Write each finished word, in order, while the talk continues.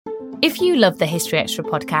If you love the History Extra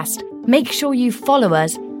podcast, make sure you follow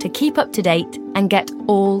us to keep up to date and get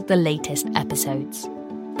all the latest episodes.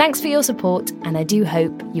 Thanks for your support, and I do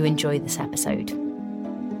hope you enjoy this episode.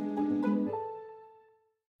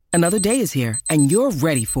 Another day is here, and you're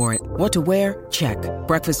ready for it. What to wear? Check.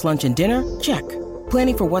 Breakfast, lunch, and dinner? Check.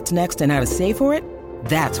 Planning for what's next and how to save for it?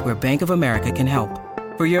 That's where Bank of America can help.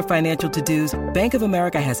 For your financial to-dos, Bank of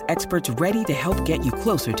America has experts ready to help get you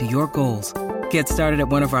closer to your goals. Get started at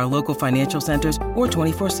one of our local financial centers or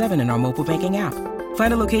 24/7 in our mobile banking app.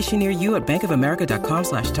 Find a location near you at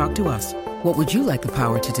bankofamerica.com/talktous. What would you like the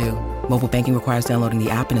power to do? Mobile banking requires downloading the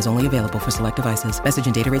app and is only available for select devices. Message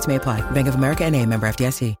and data rates may apply. Bank of America N.A., member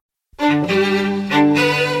FDIC.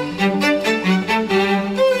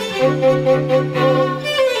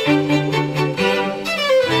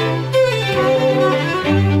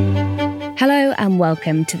 Hello and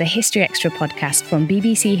welcome to the History Extra podcast from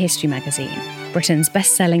BBC History Magazine, Britain's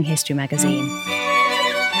best-selling history magazine.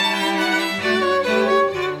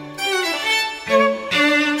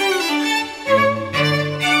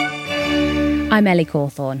 I'm Ellie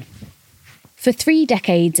Cawthorne. For 3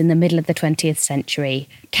 decades in the middle of the 20th century,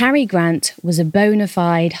 Cary Grant was a bona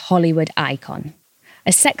fide Hollywood icon,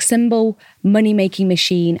 a sex symbol, money-making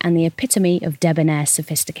machine, and the epitome of debonair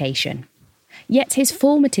sophistication. Yet his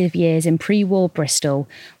formative years in pre-war Bristol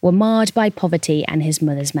were marred by poverty and his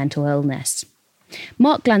mother's mental illness.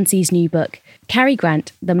 Mark Glancy's new book, Cary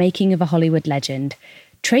Grant, The Making of a Hollywood Legend,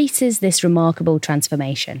 traces this remarkable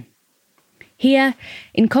transformation. Here,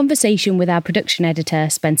 in conversation with our production editor,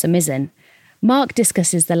 Spencer Mizzen, Mark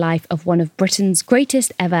discusses the life of one of Britain's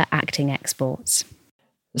greatest ever acting exports.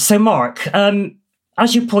 So, Mark,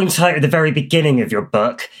 as you point out at the very beginning of your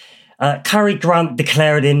book, Cary Grant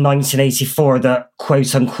declared in 1984 that,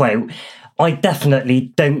 quote-unquote, I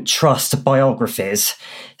definitely don't trust biographies.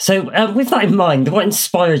 So with that in mind, what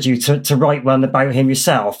inspired you to write one about him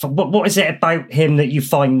yourself? What is it about him that you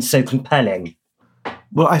find so compelling?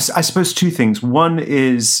 Well, I suppose two things. One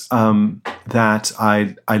is that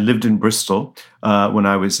I lived in Bristol when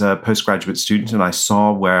I was a postgraduate student, and I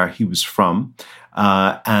saw where he was from,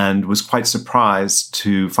 and was quite surprised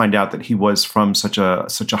to find out that he was from such a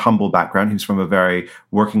humble background. He was from a very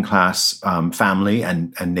working class family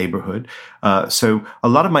and neighborhood. So a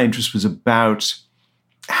lot of my interest was about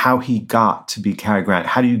how he got to be Cary Grant.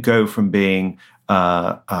 How do you go from being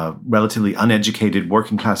a relatively uneducated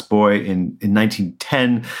working class boy in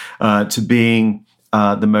 1910 to being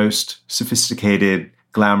the most sophisticated,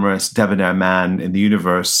 glamorous, debonair man in the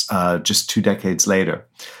universe just 2 decades later?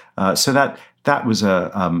 So that was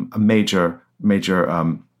a major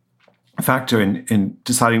factor in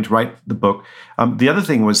deciding to write the book. The other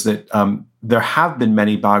thing was that there have been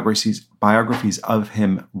many biographies of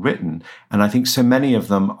him written, and I think so many of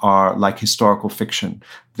them are like historical fiction.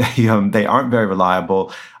 They aren't very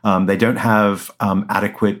reliable. They don't have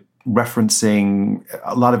adequate referencing.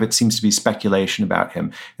 A lot of it seems to be speculation about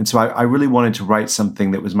him, and so I really wanted to write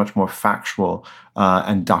something that was much more factual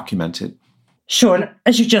and documented. Sure, and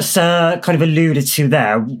as you just kind of alluded to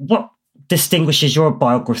there, what distinguishes your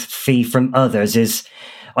biography from others is,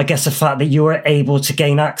 I guess, the fact that you were able to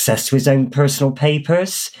gain access to his own personal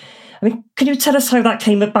papers. I mean, can you tell us how that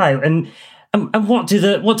came about, and what do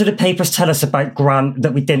the papers tell us about Grant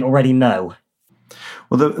that we didn't already know?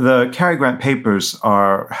 Well, the Cary Grant papers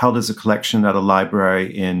are held as a collection at a library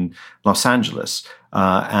in Los Angeles,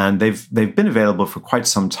 and they've been available for quite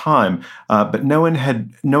some time. But no one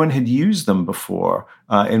had used them before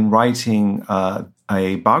in writing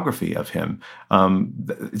a biography of him.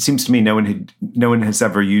 It seems to me no one has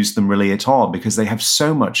ever used them really at all because they have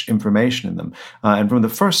so much information in them. And from the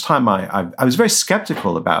first time, I was very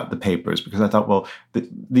skeptical about the papers because I thought, well,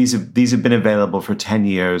 these have been available for 10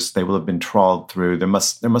 years. They will have been trawled through. There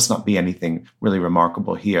must not be anything really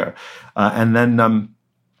remarkable here. And then,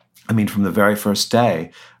 from the very first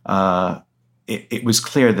day, it was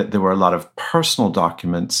clear that there were a lot of personal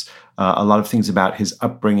documents, a lot of things about his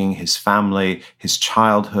upbringing, his family, his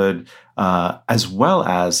childhood, as well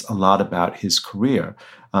as a lot about his career.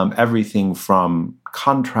 Everything from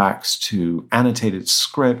contracts to annotated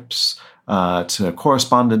scripts to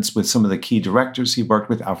correspondence with some of the key directors he worked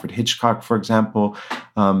with, Alfred Hitchcock, for example.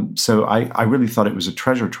 So I really thought it was a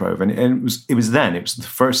treasure trove. And it was the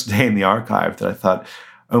first day in the archive that I thought,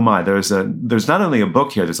 oh my, there's not only a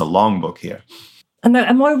book here, there's a long book here. And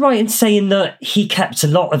am I right in saying that he kept a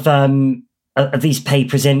lot of these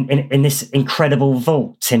papers in this incredible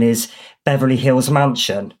vault in his Beverly Hills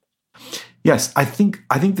mansion? Yes, I think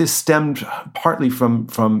this stemmed partly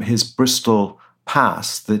from his Bristol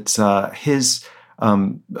past. That his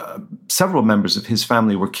several members of his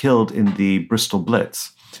family were killed in the Bristol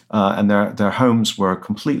Blitz. and their homes were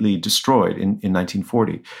completely destroyed in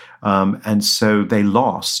 1940. And so they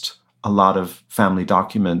lost a lot of family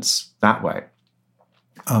documents that way.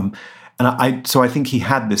 So I think he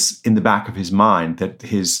had this in the back of his mind, that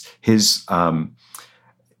his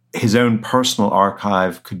own personal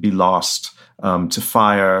archive could be lost to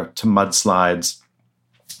fire, to mudslides,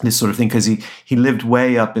 this sort of thing, because he lived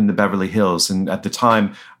way up in the Beverly Hills, and at the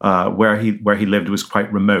time where he lived was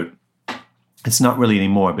quite remote. It's not really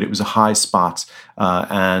anymore, but it was a high spot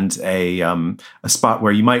and a spot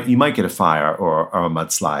where you might get a fire or a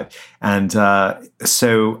mudslide. And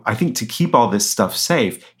so I think to keep all this stuff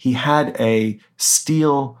safe, he had a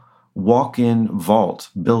steel walk-in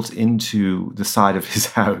vault built into the side of his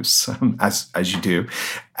house, as you do,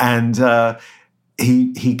 and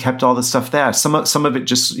he kept all the stuff there. Some of it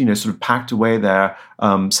just sort of packed away there.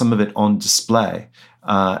 Some of it on display.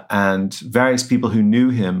 And various people who knew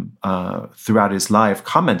him throughout his life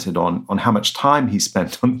commented on how much time he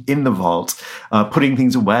spent in the vault, putting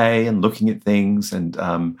things away and looking at things. And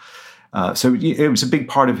so it was a big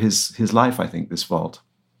part of his life, I think, this vault.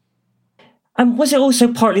 And was it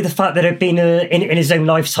also partly the fact that there had been, in his own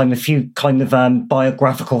lifetime, a few kind of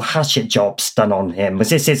biographical hatchet jobs done on him? Was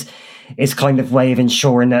this his kind of way of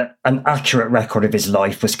ensuring that an accurate record of his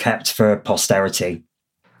life was kept for posterity?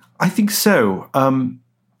 I think so.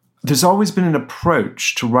 There's always been an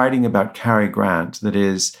approach to writing about Cary Grant that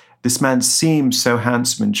is, this man seems so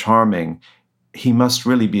handsome and charming, he must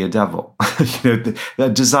really be a devil.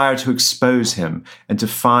 The desire to expose him and to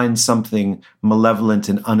find something malevolent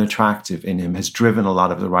and unattractive in him has driven a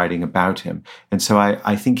lot of the writing about him. And so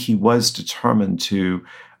I think he was determined to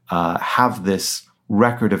have this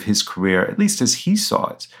record of his career, at least as he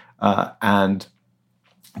saw it, and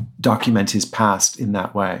document his past in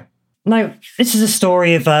that way. Now, this is a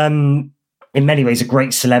story of, in many ways, a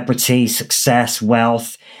great celebrity, success,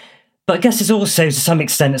 wealth. But I guess it's also, to some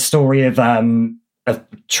extent, a story of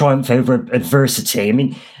triumph over adversity. I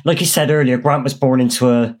mean, like you said earlier, Grant was born into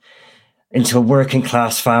a working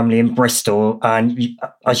class family in Bristol, and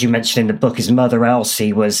as you mentioned in the book, his mother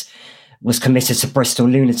Elsie was committed to Bristol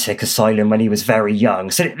Lunatic Asylum when he was very young.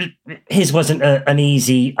 So his wasn't an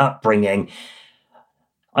easy upbringing.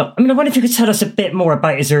 I mean, I wonder if you could tell us a bit more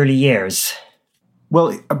about his early years.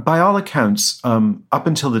 Well, by all accounts, up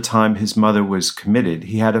until the time his mother was committed,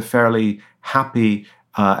 he had a fairly happy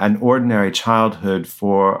and ordinary childhood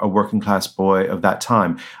for a working class boy of that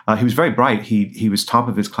time. He was very bright. He was top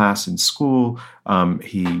of his class in school.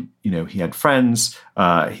 He had friends.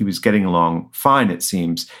 He was getting along fine, it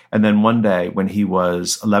seems. And then one day, when he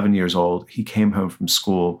was 11 years old, he came home from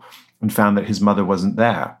school and found that his mother wasn't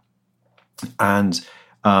there, and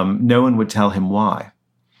no one would tell him why.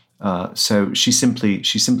 So she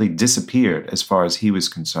simply disappeared as far as he was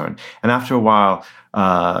concerned. And after a while,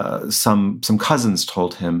 some cousins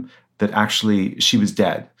told him that actually she was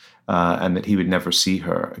dead and that he would never see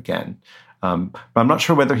her again. But I'm not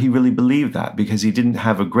sure whether he really believed that, because he didn't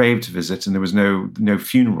have a grave to visit and there was no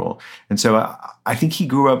funeral. And so I think he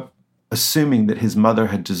grew up assuming that his mother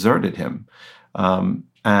had deserted him.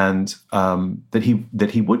 And that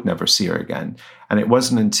he would never see her again. And it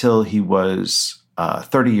wasn't until he was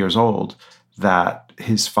 30 years old that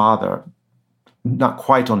his father, not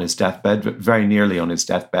quite on his deathbed, but very nearly on his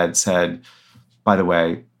deathbed, said, "By the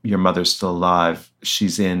way, your mother's still alive.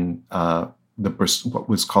 She's in what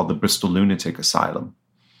was called the Bristol Lunatic Asylum."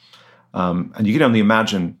 And you can only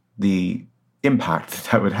imagine the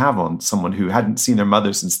impact that would have on someone who hadn't seen their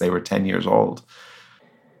mother since they were 10 years old.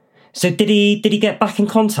 So did he get back in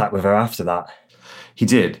contact with her after that? He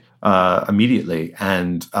did, immediately.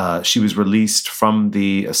 And she was released from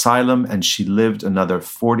the asylum, and she lived another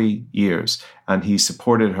 40 years. And he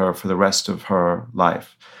supported her for the rest of her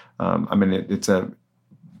life. The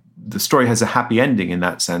story has a happy ending in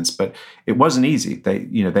that sense, but it wasn't easy.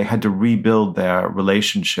 They had to rebuild their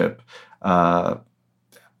relationship. They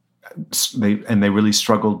really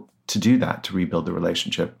struggled to do that, to rebuild the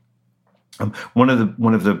relationship. One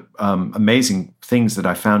of the amazing things that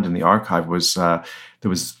I found in the archive was there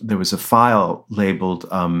was a file labeled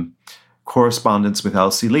 "Correspondence with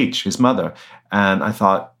Elsie Leach," his mother, and I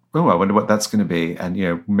thought, oh, I wonder what that's going to be,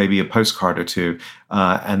 and maybe a postcard or two,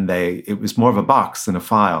 and it was more of a box than a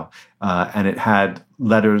file, and it had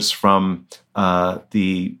letters from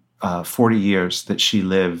the 40 years that she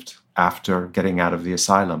lived after getting out of the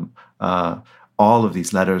asylum. All of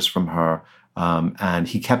these letters from her. And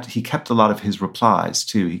he kept a lot of his replies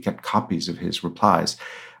too. He kept copies of his replies,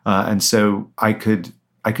 and so I could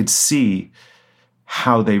see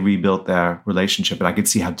how they rebuilt their relationship, and I could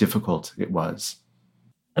see how difficult it was.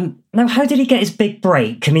 Now, how did he get his big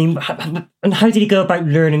break? I mean, and how did he go about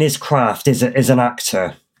learning his craft as an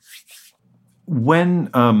actor? When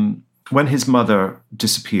his mother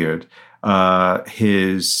disappeared,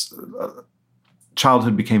 his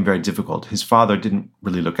childhood became very difficult. His father didn't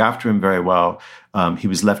really look after him very well. He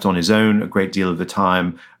was left on his own a great deal of the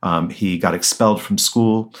time. He got expelled from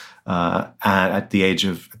school at the age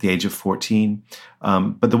of 14.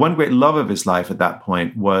 But the one great love of his life at that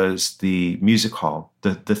point was the music hall,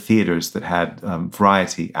 the theaters that had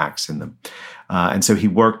variety acts in them. And so he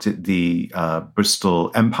worked at the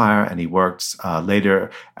Bristol Empire, and he worked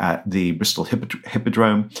later at the Bristol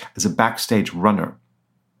Hippodrome as a backstage runner.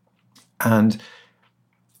 And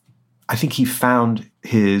I think he found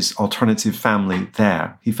his alternative family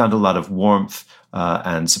there. He found a lot of warmth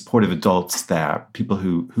and supportive adults there, people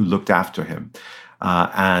who looked after him.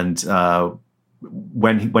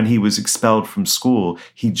 When he was expelled from school,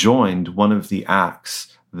 he joined one of the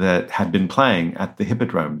acts that had been playing at the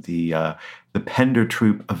Hippodrome, the Pender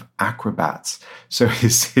Troupe of Acrobats. So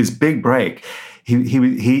his big break.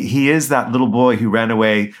 He is that little boy who ran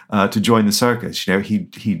away to join the circus. You know,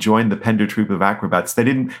 he joined the Pender Troupe of Acrobats. They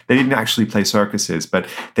didn't actually play circuses, but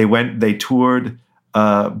they toured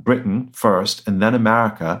Britain first and then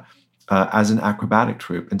America as an acrobatic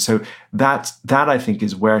troupe. And so that I think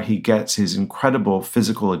is where he gets his incredible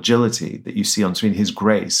physical agility that you see on screen. His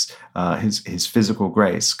grace, his physical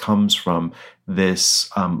grace comes from this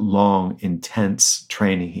long, intense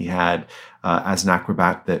training he had as an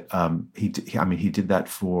acrobat. That he did that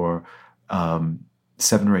for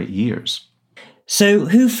 7 or 8 years. So,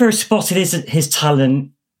 who first spotted his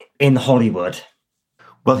talent in Hollywood?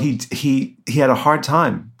 Well, he had a hard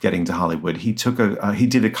time getting to Hollywood. He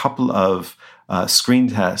did a couple of screen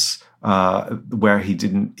tests where he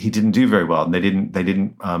didn't do very well, and they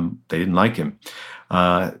didn't like him.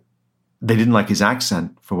 They didn't like his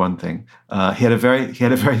accent, for one thing. He had a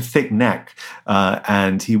very thick neck,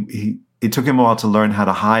 and it took him a while to learn how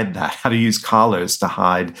to hide that, how to use collars to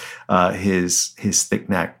hide his thick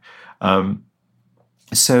neck.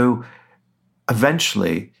 So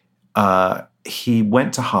eventually, he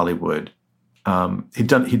went to Hollywood. He'd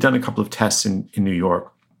done a couple of tests in New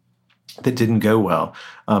York that didn't go well,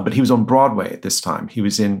 but he was on Broadway at this time. He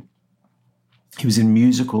was in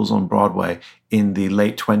musicals on Broadway in the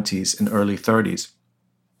late 20s and early 30s,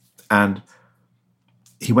 and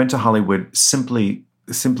he went to Hollywood simply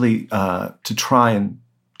to try and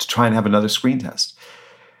have another screen test.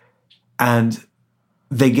 And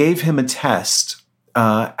they gave him a test,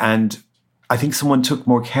 and I think someone took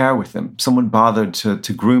more care with him. Someone bothered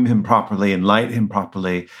to groom him properly and light him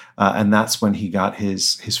properly, and that's when he got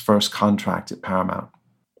his first contract at Paramount.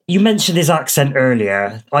 You mentioned his accent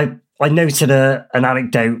earlier. I noted an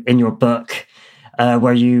anecdote in your book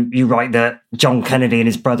where you write that John Kennedy and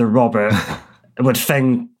his brother Robert would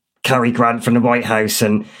phone Cary Grant from the White House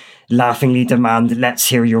and laughingly demand, "Let's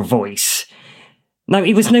hear your voice." Now,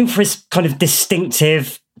 he was known for his kind of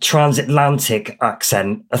distinctive transatlantic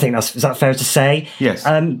accent. I think is that fair to say? Yes.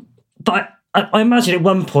 But I imagine at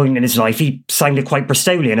one point in his life he sounded quite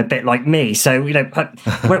Bristolian, a bit like me. So, you know,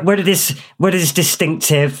 where did this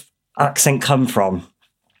distinctive accent come from?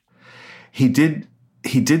 He did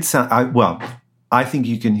sound well. I think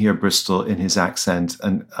you can hear Bristol in his accent,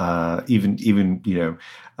 and even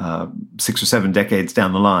 6 or 7 decades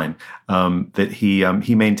down the line, that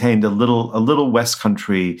he maintained a little West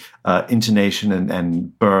Country intonation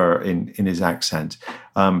and burr in his accent.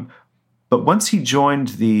 But once he joined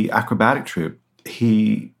the acrobatic troupe,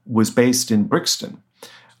 he was based in Brixton,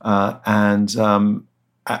 and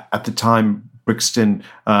at the time, Brixton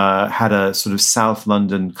had a sort of South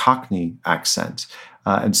London Cockney accent.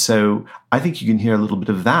 And so I think you can hear a little bit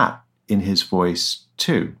of that in his voice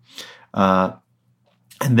too.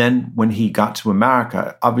 And then when he got to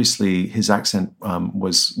America, obviously his accent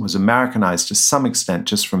was Americanized to some extent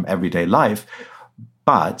just from everyday life.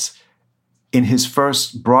 But in his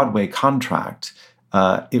first Broadway contract,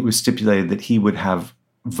 it was stipulated that he would have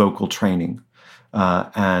vocal training. So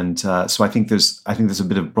I think there's a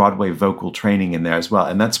bit of Broadway vocal training in there as well,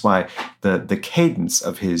 and that's why the cadence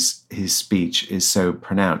of his speech is so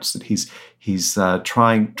pronounced. That he's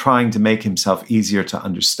trying to make himself easier to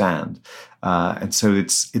understand, and so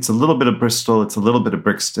it's a little bit of Bristol, it's a little bit of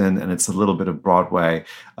Brixton, and it's a little bit of Broadway,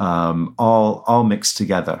 all mixed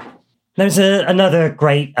together. There's another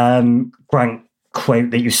great Grant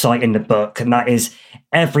quote that you cite in the book, and that is,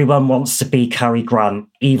 "Everyone wants to be Cary Grant.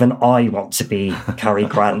 Even I want to be Cary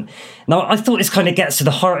Grant." Now, I thought this kind of gets to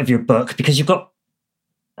the heart of your book, because you've got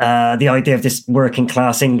the idea of this working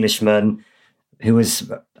class Englishman who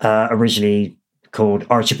was originally called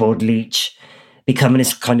Archibald Leach, becoming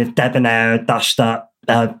this kind of debonair,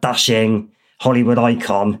 dashing Hollywood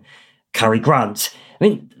icon, Cary Grant. I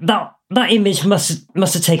mean, that image must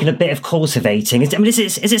have taken a bit of cultivating. Is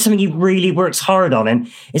it something you really worked hard on,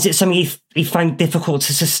 and is it something you found difficult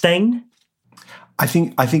to sustain? I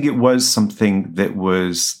think it was something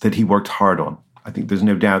that he worked hard on. I think there's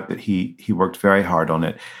no doubt that he worked very hard on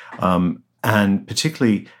it, and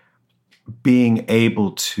particularly being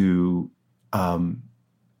able to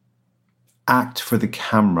act for the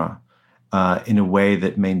camera in a way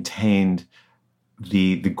that maintained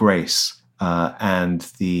the grace and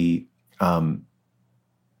the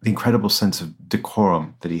incredible sense of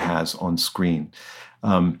decorum that he has on screen.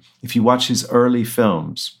 If you watch his early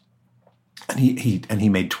films, and he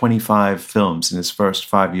made 25 films in his first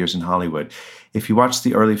 5 years in Hollywood. If you watch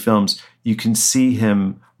the early films, you can see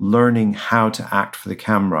him learning how to act for the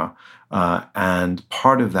camera, and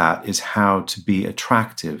part of that is how to be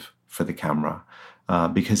attractive for the camera,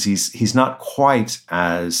 because he's not quite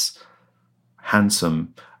as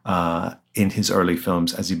handsome in his early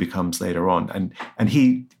films as he becomes later on, and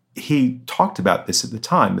he talked about this at the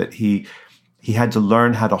time, that he had to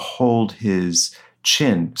learn how to hold his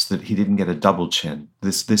chin so that he didn't get a double chin,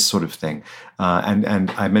 this sort of thing.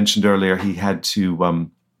 And I mentioned earlier he had to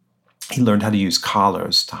he learned how to use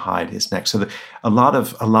collars to hide his neck. So a lot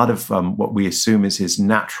of what we assume is his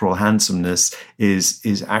natural handsomeness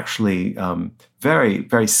is actually very,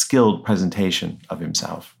 very skilled presentation of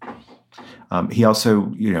himself. He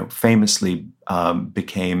also, famously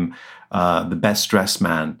became the best dressed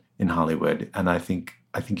man in Hollywood, and I think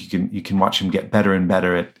you can watch him get better and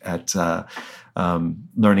better at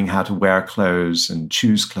learning how to wear clothes and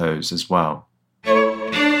choose clothes as well.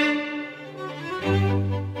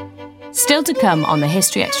 Still to come on the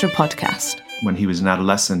History Extra podcast. When he was an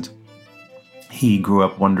adolescent, he grew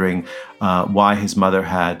up wondering why his mother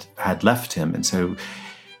had left him, and so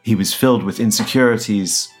he was filled with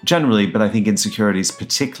insecurities generally, but I think insecurities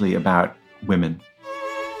particularly about women.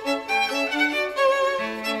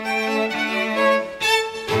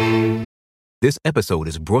 This episode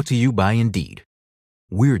is brought to you by Indeed.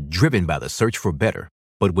 We're driven by the search for better,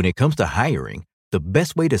 but when it comes to hiring, the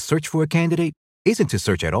best way to search for a candidate isn't to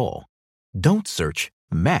search at all. Don't search,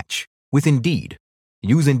 match with Indeed.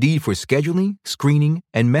 Use Indeed for scheduling, screening,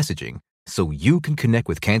 and messaging so you can connect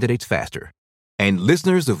with candidates faster. And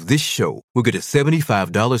listeners of this show will get a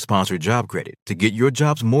 $75 sponsored job credit to get your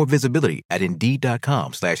jobs more visibility at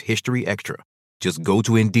Indeed.com/historyextra. Just go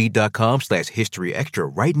to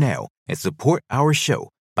Indeed.com/historyextra right now and support our show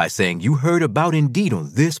by saying you heard about Indeed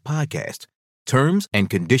on this podcast. Terms and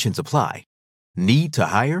conditions apply. Need to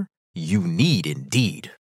hire? You need Indeed.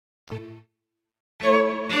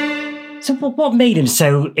 So what made him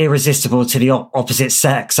so irresistible to the opposite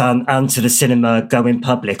sex and to the cinema going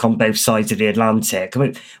public on both sides of the Atlantic? I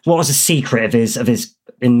mean, what was the secret of his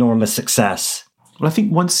enormous success? Well, I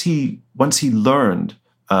think once he learned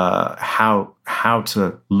how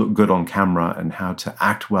to look good on camera and how to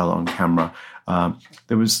act well on camera,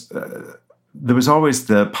 there was always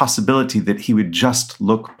the possibility that he would just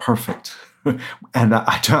look perfect. And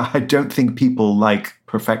I don't think people like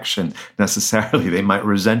perfection necessarily. They might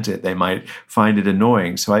resent it. They might find it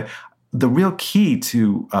annoying. So the real key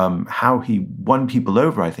to how he won people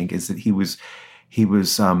over, I think, is that he was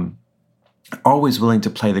always willing to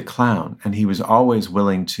play the clown, and he was always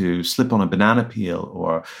willing to slip on a banana peel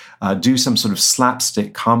or do some sort of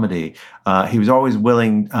slapstick comedy. He was always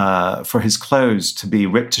willing for his clothes to be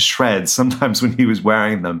ripped to shreds, sometimes when he was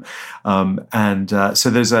wearing them. So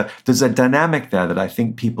there's a dynamic there that I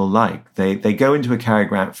think people like. They go into a Cary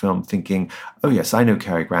Grant film thinking, oh yes, I know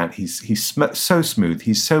Cary Grant. He's so smooth.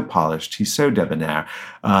 He's so polished. He's so debonair.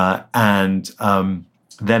 And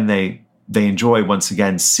then they enjoy once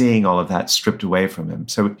again seeing all of that stripped away from him.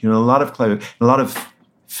 So a lot of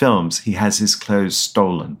films, he has his clothes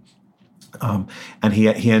stolen, and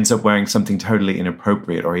he ends up wearing something totally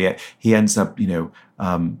inappropriate, or he ends up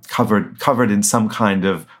covered in some kind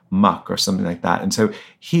of muck or something like that. And so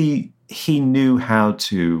he knew how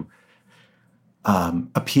to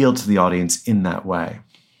appeal to the audience in that way.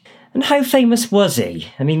 And how famous was he?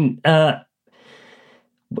 I mean,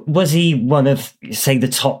 was he one of, say, the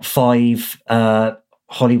top 5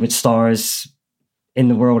 Hollywood stars in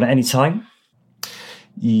the world at any time?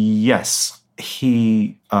 Yes.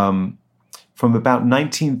 He, from about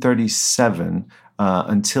 1937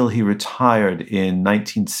 until he retired in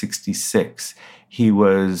 1966, he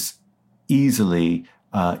was easily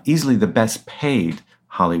the best paid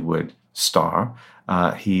Hollywood star.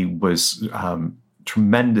 He was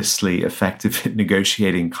tremendously effective at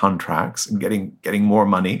negotiating contracts and getting more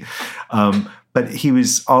money. But he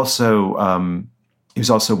was also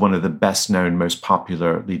one of the best known, most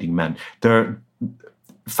popular leading men.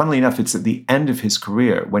 Funnily enough, it's at the end of his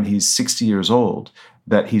career, when he's 60 years old,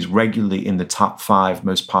 that he's regularly in the top 5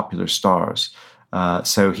 most popular stars.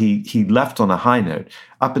 So he left on a high note.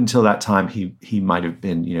 Up until that time, he might have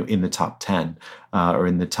been, in the top 10 or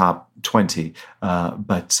in the top 20.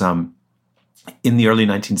 But in the early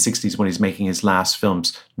 1960s, when he's making his last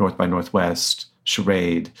films, North by Northwest,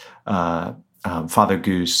 Charade, Father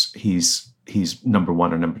Goose, he's number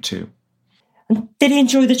 1 or number 2. And did he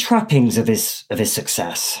enjoy the trappings of his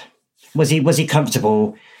success? Was he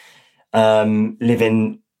comfortable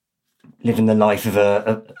living the life of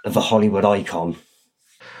a Hollywood icon?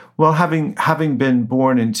 Well, having been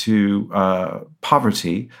born into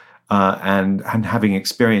poverty and having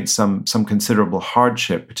experienced some considerable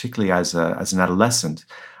hardship, particularly as an adolescent,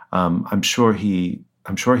 I'm sure he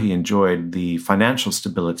enjoyed the financial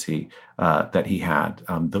stability that he had,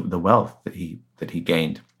 the wealth that he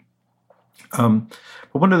gained.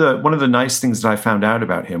 But one of the nice things that I found out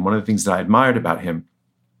about him, one of the things that I admired about him,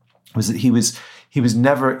 was that he was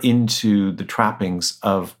never into the trappings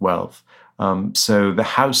of wealth. So the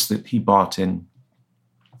house that he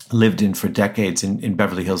lived in for decades in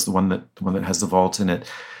Beverly Hills, the one that has the vault in it,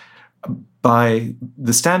 by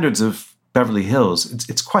the standards of Beverly Hills,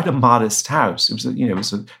 it's quite a modest house. It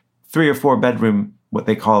was a 3 or 4 bedroom, what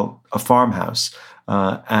they call a farmhouse.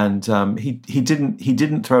 And he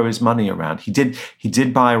didn't throw his money around. He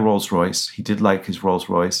did buy a Rolls Royce. He did like his Rolls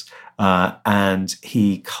Royce, and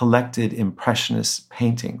he collected Impressionist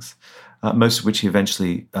paintings, most of which he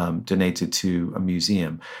eventually donated to a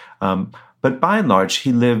museum. But by and large,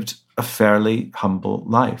 he lived a fairly humble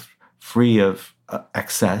life, free of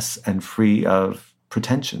excess and free of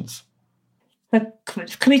pretensions. Can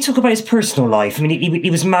we talk about his personal life? I mean, he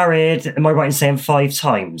was married, am I right in saying 5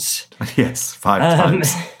 times? Yes, 5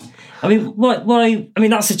 times. I mean, why? I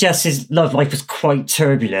mean, that suggests his love life was quite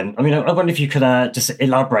turbulent. I mean, I wonder if you could just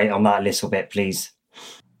elaborate on that a little bit, please.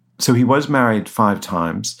 So he was married 5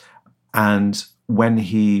 times, and when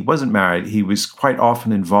he wasn't married, he was quite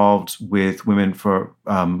often involved with women for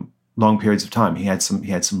long periods of time. He had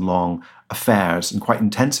some long affairs, and quite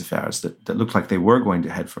intense affairs that looked like they were going to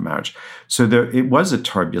head for marriage. So it was a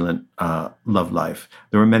turbulent love life.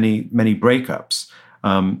 There were many breakups,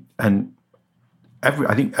 and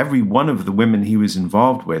I think every one of the women he was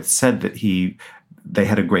involved with said that they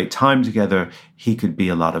had a great time together. He could be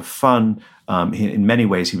a lot of fun. In many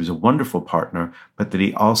ways, he was a wonderful partner, but that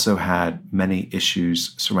he also had many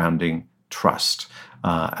issues surrounding trust,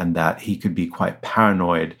 and that he could be quite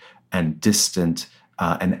paranoid and distant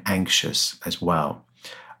and anxious as well.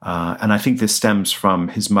 And I think this stems from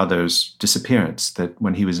his mother's disappearance, that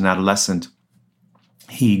when he was an adolescent,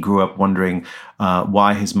 he grew up wondering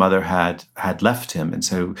why his mother had left him. And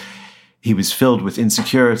so he was filled with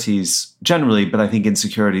insecurities generally, but I think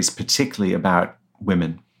insecurities particularly about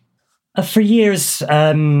women. For years,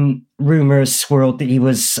 rumours swirled that he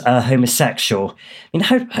was homosexual. I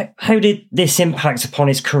mean, how did this impact upon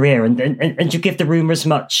his career? And do you give the rumours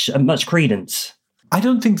much credence? I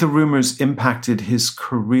don't think the rumors impacted his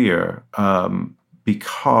career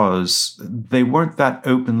because they weren't that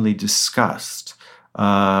openly discussed.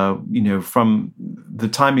 From the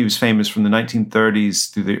time he was famous, from the 1930s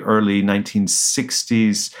through the early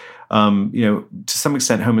 1960s, to some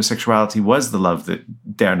extent, homosexuality was the love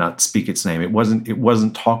that dare not speak its name. It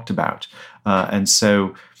wasn't talked about, and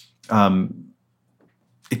so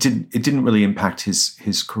it didn't really impact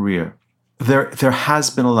his career. There has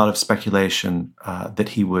been a lot of speculation that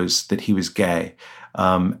he was gay,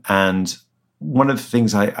 and one of the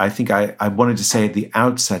things I think I wanted to say at the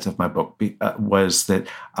outset of my book was that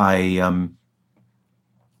I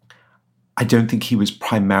don't think he was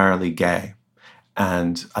primarily gay,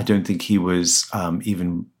 and I don't think he was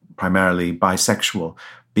even primarily bisexual.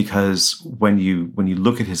 Because when you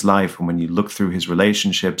look at his life and when you look through his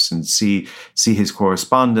relationships and see his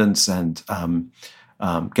correspondence and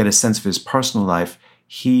get a sense of his personal life,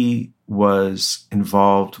 he was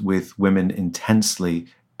involved with women intensely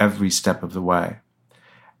every step of the way.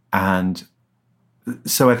 And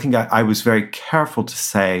so I think I was very careful to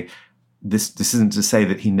say, this isn't to say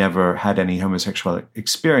that he never had any homosexual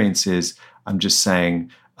experiences. I'm just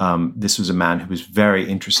saying this was a man who was very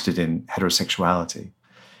interested in heterosexuality.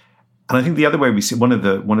 And I think the other way we see one of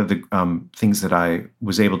the things that I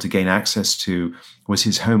was able to gain access to was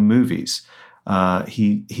his home movies.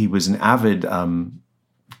 He was an avid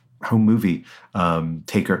home movie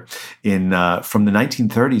taker from the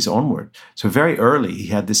 1930s onward. So very early, he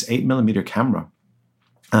had this 8mm camera,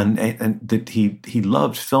 and that he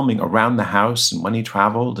loved filming around the house and when he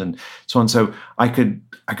traveled and so on. So I could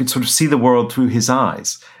sort of see the world through his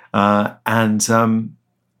eyes, and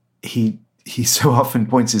he so often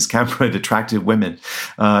points his camera at attractive women.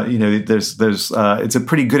 There's it's a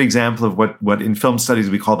pretty good example of what in film studies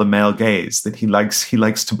we call the male gaze, that he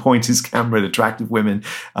likes to point his camera at attractive women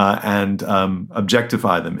and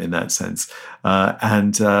objectify them in that sense.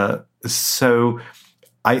 So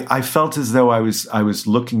I felt as though I was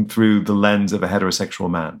looking through the lens of a heterosexual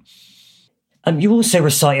man. You also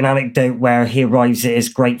recite an anecdote where he arrives at his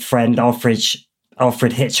great friend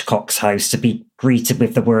Alfred Hitchcock's house to be greeted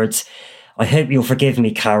with the words, "I hope you'll forgive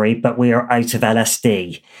me, Cary, but we are out of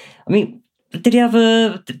LSD." I mean, did he have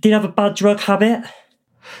a bad drug habit?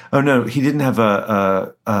 Oh no, he didn't have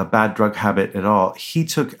a bad drug habit at all. He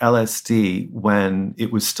took LSD when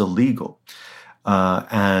it was still legal.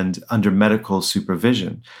 And under medical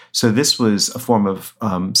supervision. So this was a form of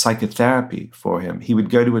psychotherapy for him. He would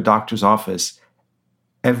go to a doctor's office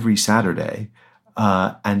every Saturday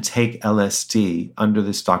and take LSD under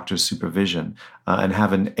this doctor's supervision and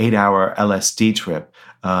have an 8-hour LSD trip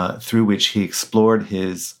through which he explored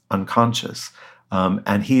his unconscious.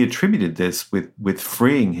 And he attributed this with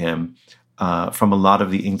freeing him from a lot of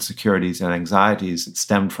the insecurities and anxieties that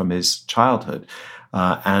stemmed from his childhood.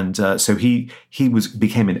 So he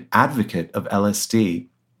became an advocate of LSD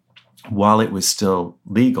while it was still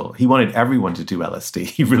legal. He wanted everyone to do LSD.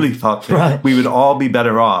 He really thought that we would all be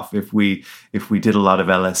better off if we did a lot of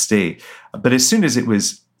LSD. But as soon as it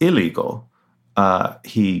was illegal,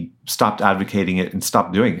 he stopped advocating it and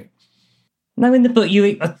stopped doing it. Now, in the book,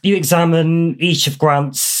 you examine each of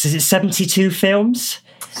Grant's, is it 72 films?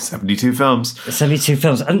 72 films. 72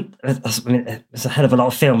 films. And it's a hell of a lot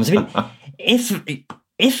of films. I mean,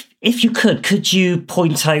 if you could you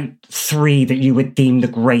point out 3 that you would deem the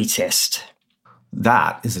greatest?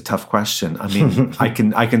 That is a tough question. I mean, I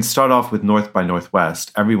can start off with North by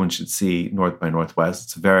Northwest. Everyone should see North by Northwest.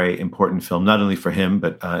 It's a very important film, not only for him,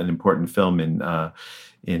 but an important film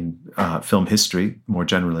in film history more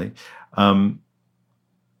generally.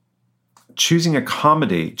 Choosing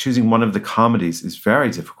one of the comedies is very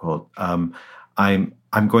difficult. I'm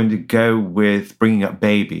going to go with Bringing Up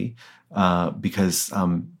Baby because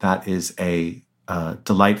that is a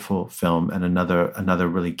delightful film and another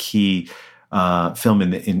really key film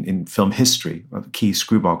in film history, a key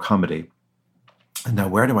screwball comedy. And now,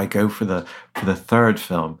 where do I go for the third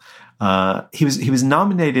film? He was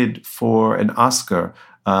nominated for an Oscar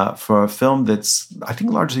for a film that's, I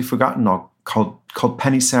think, largely forgotten, called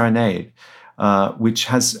Penny Serenade, which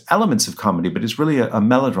has elements of comedy, but it's really a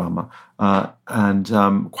melodrama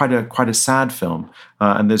and quite a sad film.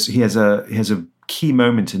 And he has a key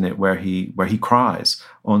moment in it where he cries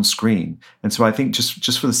on screen. And so I think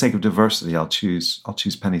just for the sake of diversity, I'll choose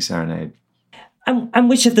Penny Serenade. And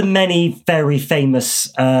which of the many very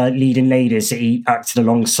famous leading ladies that he acted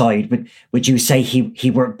alongside would you say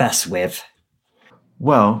he worked best with?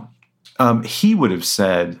 Well, he would have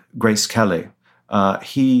said Grace Kelly.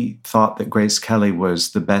 He thought that Grace Kelly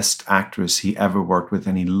was the best actress he ever worked with,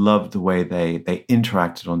 and he loved the way they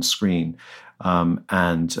interacted on screen.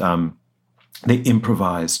 And they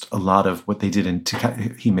improvised a lot of what they did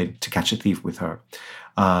he made To Catch a Thief with her.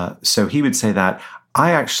 So he would say that.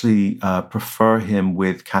 I actually prefer him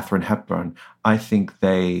with Katharine Hepburn. I think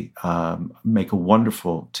they make a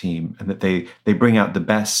wonderful team, and that they bring out the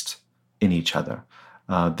best in each other.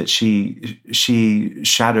 That she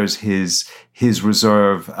shatters his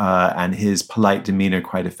reserve and his polite demeanor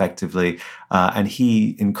quite effectively, and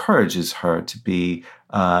he encourages her to be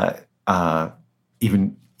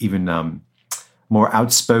even more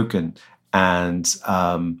outspoken and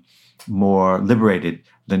more liberated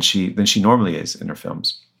than she normally is in her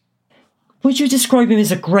films. Would you describe him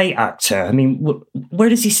as a great actor? I mean, where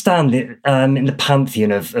does he stand in the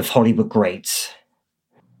pantheon of Hollywood greats?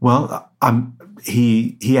 Well,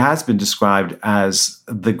 he has been described as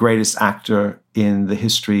the greatest actor in the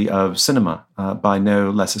history of cinema by no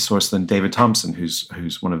less a source than David Thompson,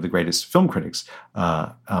 who's one of the greatest film critics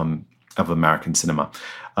of American cinema.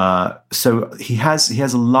 So he has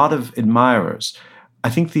a lot of admirers. I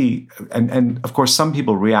think and of course some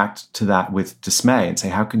people react to that with dismay and say,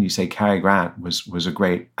 how can you say Cary Grant was a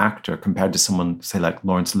great actor compared to someone, say, like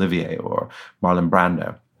Laurence Olivier or Marlon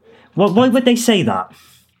Brando? Well, why would they say that?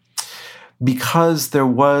 Because there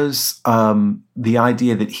was the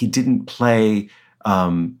idea that he didn't play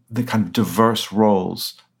the kind of diverse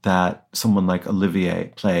roles that someone like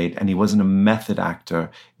Olivier played, and he wasn't a method actor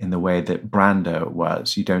in the way that Brando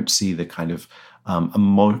was. You don't see the kind of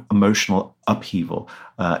emotional upheaval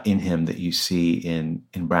in him that you see in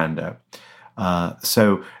Brando.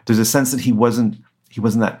 So there's a sense that he wasn't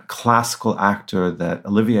that classical actor that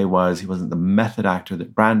Olivier was. He wasn't the method actor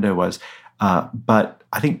that Brando was. But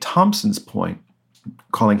I think Thompson's point,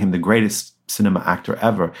 calling him the greatest cinema actor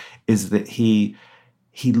ever, is that he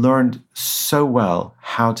learned so well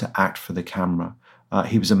how to act for the camera.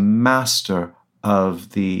 He was a master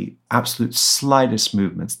of the absolute slightest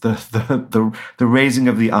movements, the raising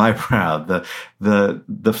of the eyebrow,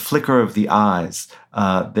 the flicker of the eyes.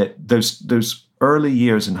 That those early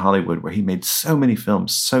years in Hollywood, where he made so many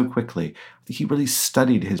films so quickly, he really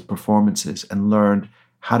studied his performances and learned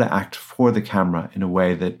how to act for the camera in a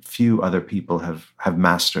way that few other people have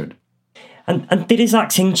mastered. And did his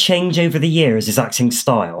acting change over the years, his acting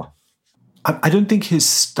style? I don't think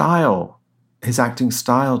his acting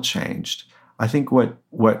style changed. I think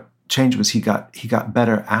what changed was he got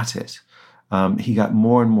better at it. He got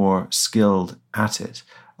more and more skilled at it.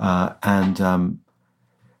 And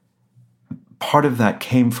part of that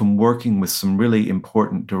came from working with some really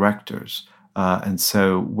important directors. And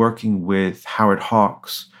so working with Howard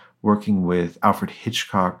Hawks, working with Alfred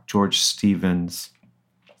Hitchcock, George Stevens,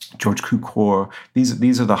 George Cukor,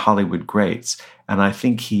 these are the Hollywood greats. And I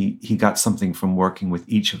think he got something from working with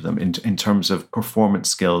each of them in terms of performance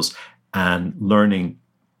skills and learning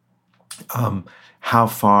how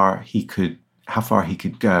far he could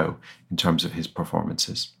go in terms of his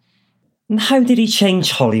performances. And how did he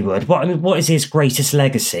change Hollywood? What is his greatest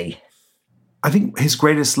legacy? I think his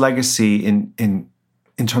greatest legacy in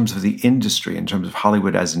terms of the industry, in terms of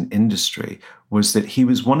Hollywood as an industry, was that he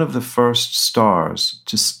was one of the first stars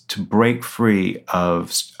to break free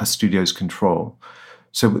of a studio's control.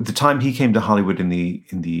 So at the time he came to Hollywood in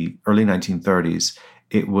the early 1930s,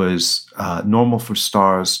 it was normal for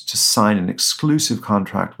stars to sign an exclusive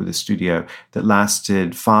contract with a studio that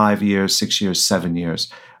lasted 5 years, 6 years, 7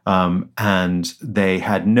 years. And they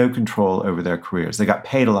had no control over their careers. They got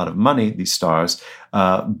paid a lot of money, these stars,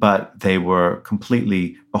 but they were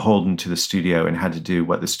completely beholden to the studio and had to do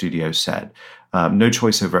what the studio said. No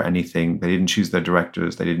choice over anything. They didn't choose their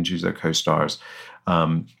directors. They didn't choose their co-stars.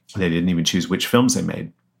 They didn't even choose which films they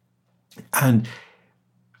made. And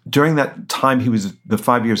during that time, the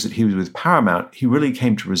 5 years that he was with Paramount, he really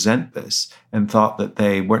came to resent this and thought that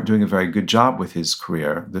they weren't doing a very good job with his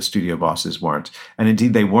career. The studio bosses weren't, and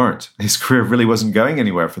indeed they weren't. His career really wasn't going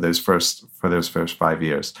anywhere for those first 5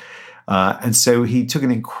 years, and so he took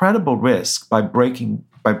an incredible risk by breaking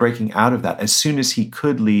out of that as soon as he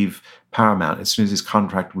could leave Paramount. As soon as his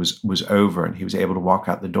contract was over and he was able to walk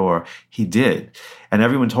out the door, he did. And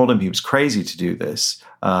everyone told him he was crazy to do this,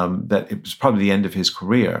 that it was probably the end of his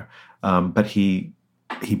career. But he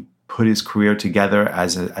put his career together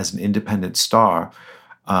as an independent star,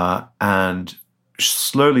 and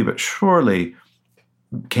slowly but surely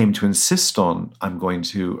came to insist on, I'm going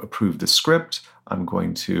to approve the script, I'm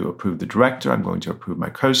going to approve the director, I'm going to approve my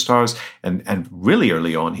co-stars. And really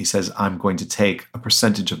early on, he says, I'm going to take a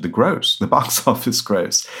percentage of the gross, the box office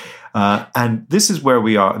gross. And this is where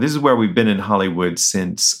we are. This is where we've been in Hollywood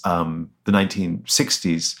since the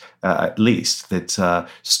 1960s, at least, that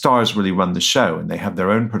stars really run the show, and they have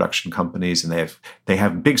their own production companies, and they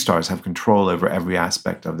have big stars have control over every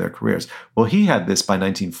aspect of their careers. Well, he had this by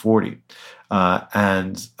 1940.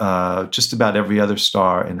 And just about every other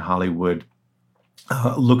star in Hollywood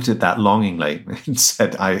looked at that longingly and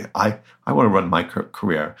said, I want to run my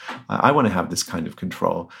career. I want to have this kind of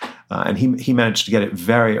control. And he managed to get it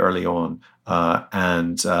very early on.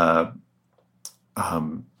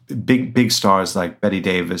 Big stars like Bette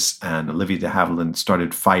Davis and Olivia de Havilland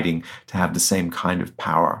started fighting to have the same kind of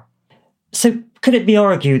power. So could it be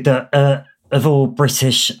argued that of all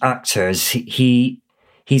British actors,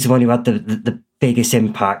 he's the one who had the biggest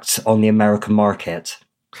impact on the American market?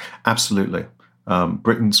 Absolutely.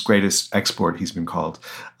 Britain's greatest export, he's been called.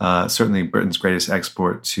 Certainly Britain's greatest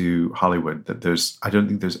export to Hollywood. I don't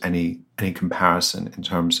think there's any comparison in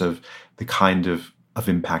terms of the kind of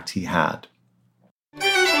impact he had.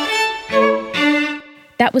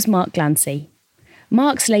 That was Mark Glancy.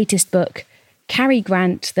 Mark's latest book, Cary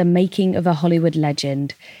Grant, The Making of a Hollywood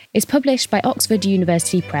Legend, is published by Oxford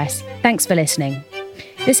University Press. Thanks for listening.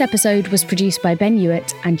 This episode was produced by Ben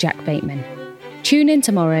Hewitt and Jack Bateman. Tune in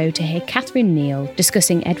tomorrow to hear Catherine Neal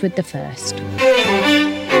discussing Edward I.